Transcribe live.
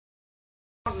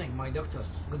Morning, my doctor.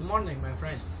 Good morning, my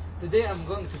friend. Today I'm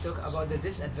going to talk about the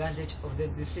disadvantage of the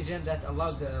decision that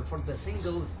allowed for the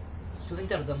singles to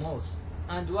enter the malls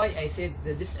and why I said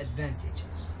the disadvantage.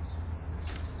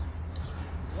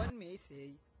 One may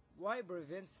say, why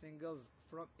prevent singles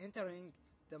from entering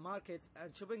the markets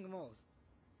and shopping malls?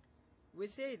 We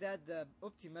say that the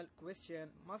optimal question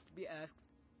must be asked,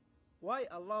 why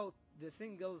allow the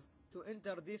singles to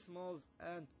enter these malls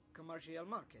and commercial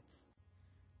markets?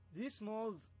 These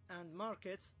malls and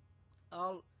markets,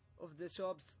 all of the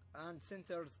shops and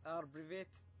centers are private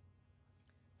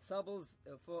samples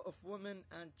of women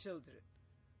and children,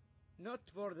 not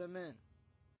for the men.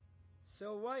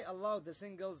 So why allow the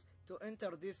singles to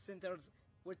enter these centers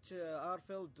which are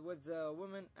filled with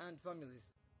women and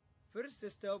families? First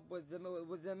stop with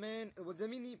the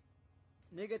many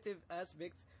negative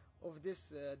aspects of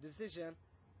this decision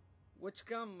which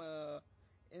come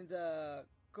in the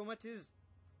committee's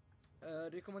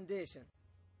recommendation.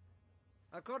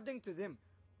 According to them,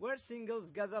 were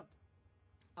singles gathered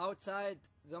outside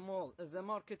the mall, the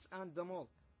markets and the mall,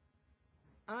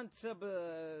 and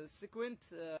subsequent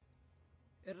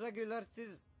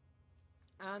irregularities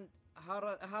and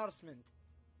harassment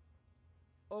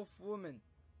of women.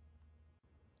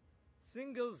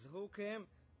 Singles who came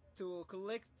to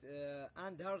collect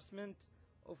and harassment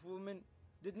of women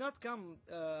did not come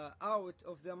out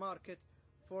of the market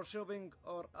for shopping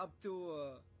or up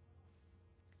to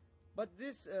but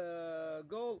this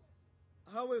goal,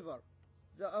 however,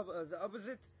 the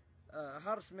opposite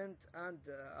harassment and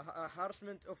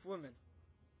harassment of women.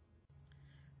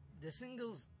 The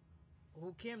singles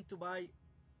who came to buy,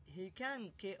 he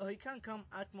can come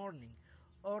at morning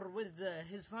or with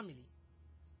his family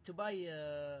to buy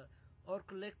or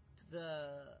collect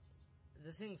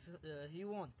the things he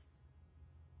want.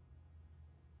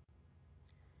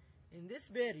 In this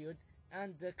period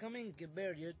and the coming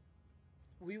period,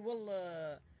 we will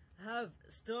have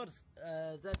stores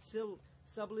that sell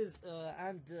supplies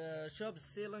and shops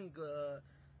selling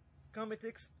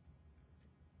cosmetics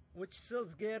which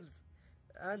sells girls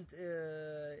and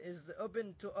is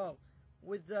open to all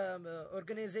with the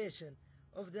organization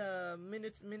of the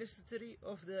Ministry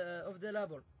of the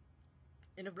Labor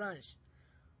in a branch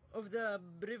of the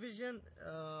provision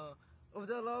of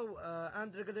the law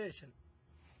and regulation.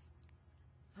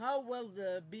 How will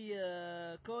be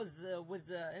caused with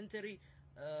the entry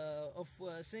of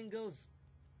singles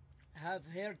have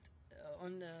heard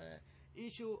on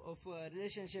issue of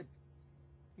relationship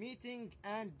meeting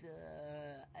and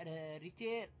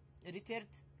retired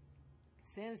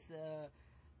since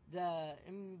the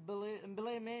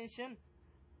implementation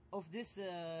of this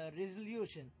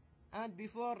resolution and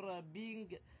before being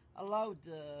allowed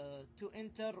to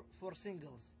enter for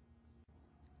singles.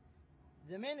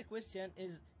 The main question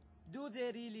is, do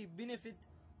they really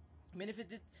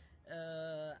benefited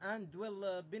and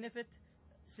will benefit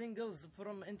singles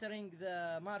from entering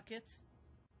the markets?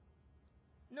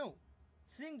 No.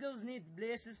 Singles need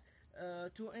places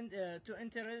to enter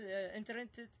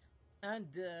it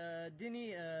and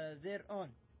deny their own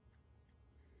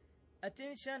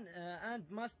attention and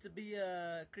must be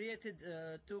created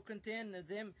to contain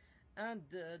them and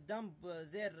dump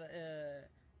their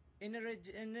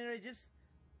energies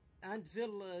and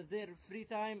fill their free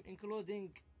time, including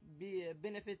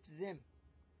benefit them.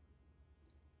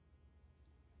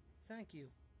 Thank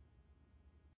you.